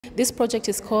This project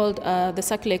is called the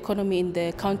Circular Economy in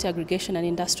the County Aggregation and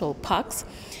Industrial Parks.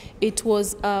 It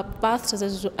was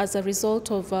birthed as a result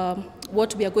of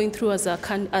what we are going through as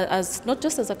not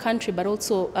just as a country, but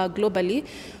also globally.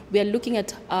 We are looking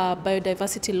at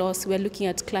biodiversity loss, we are looking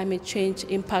at climate change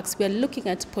impacts, we are looking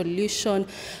at pollution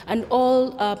and all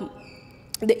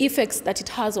the effects that it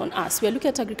has on us. We are looking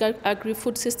at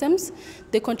agri-food systems.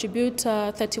 They contribute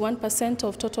 31%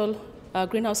 of total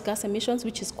greenhouse gas emissions,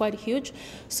 which is quite huge.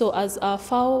 So as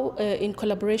FAO, in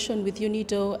collaboration with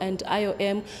UNIDO and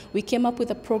IOM, we came up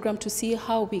with a program to see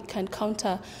how we can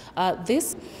counter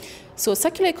this. So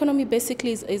circular economy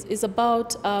basically is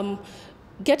about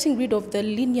getting rid of the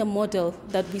linear model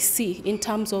that we see in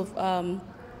terms of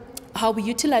how we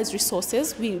utilize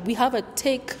resources. We have a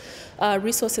take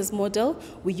resources model,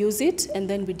 we use it and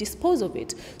then we dispose of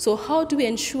it. So how do we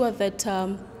ensure that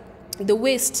the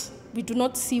waste, we do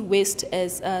not see waste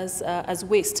as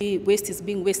waste. Waste is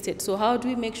being wasted. So how do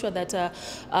we make sure that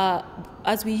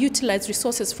as we utilize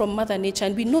resources from Mother Nature,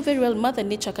 and we know very well Mother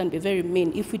Nature can be very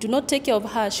mean. If we do not take care of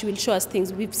her, she will show us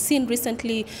things. We've seen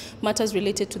recently matters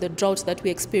related to the drought that we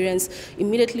experienced.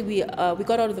 Immediately we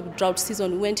got out of the drought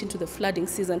season, we went into the flooding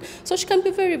season. So she can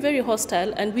be very, very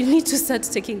hostile, and we need to start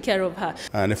taking care of her.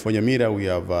 And for Nyamira, we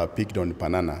have picked on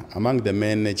banana. Among the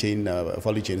main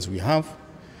value chains we have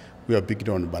picked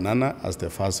on banana as the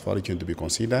first value chain to be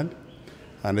considered,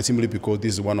 and simply because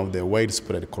this is one of the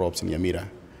widespread crops in Nyamira.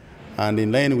 And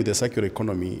in line with the circular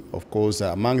economy, of course,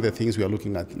 among the things we are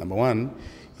looking at, number one,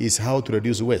 is how to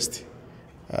reduce waste,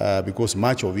 because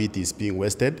much of it is being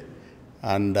wasted,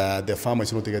 and the farmer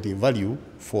is not getting value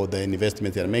for the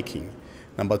investment they are making.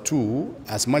 Number two,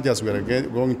 as much as we are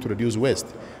going to reduce waste,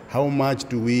 how much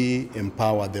do we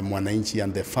empower the mwananchi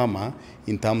and the farmer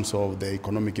in terms of the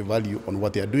economic value on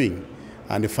what they are doing?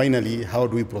 And finally, how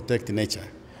do we protect nature?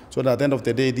 So that at the end of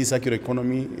the day, this circular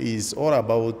economy is all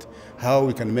about how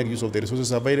we can make use of the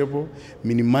resources available,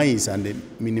 minimize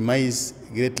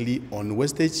greatly on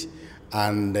wastage,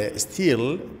 and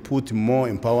still put more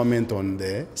empowerment on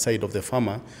the side of the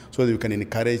farmer so that we can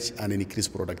encourage and increase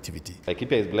productivity.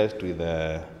 Laikipia is blessed with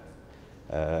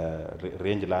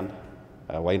range land,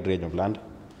 a wide range of land.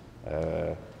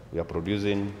 We are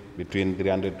producing between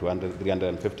 300 to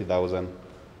 350,000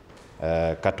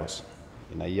 cattle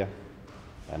in a year,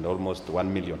 and almost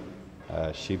 1 million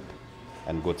sheep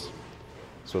and goats.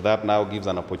 So that now gives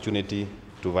an opportunity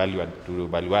to value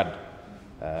add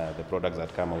the products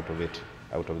that come out of it,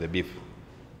 out of the beef.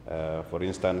 For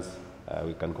instance,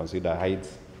 we can consider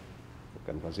hides,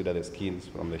 we can consider the skins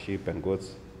from the sheep and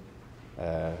goats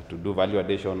to do value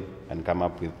addition and come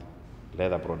up with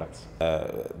leather products.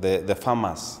 The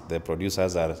farmers, the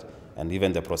producers, and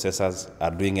even the processors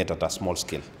are doing it at a small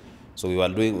scale. So we are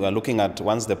looking at,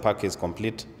 once the pack is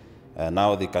complete,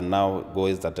 now they can now go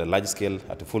at a large scale,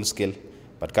 at a full scale.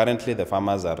 But currently the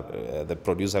farmers the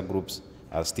producer groups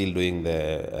are still doing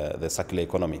the circular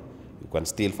economy. You can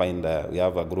still find, we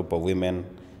have a group of women,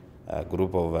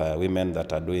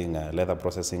 that are doing leather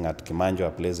processing at Kimanjo,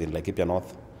 a place in Laikipia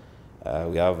North.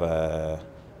 We have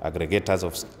aggregators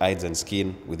of hides and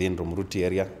skin within Rumuruti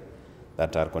area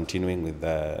that are continuing with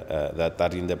that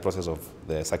are in the process of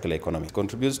the circular economy. It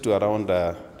contributes to around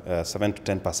 7 to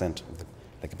 10% of the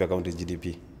Laikipia County's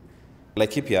GDP.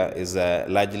 Laikipia is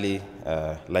largely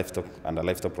livestock and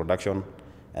livestock production,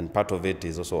 and part of it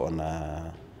is also on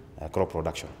crop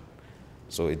production.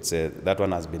 So it's that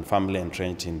one has been firmly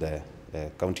entrenched in the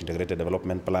County Integrated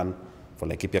Development Plan for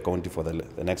Laikipia County for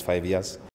the next 5 years.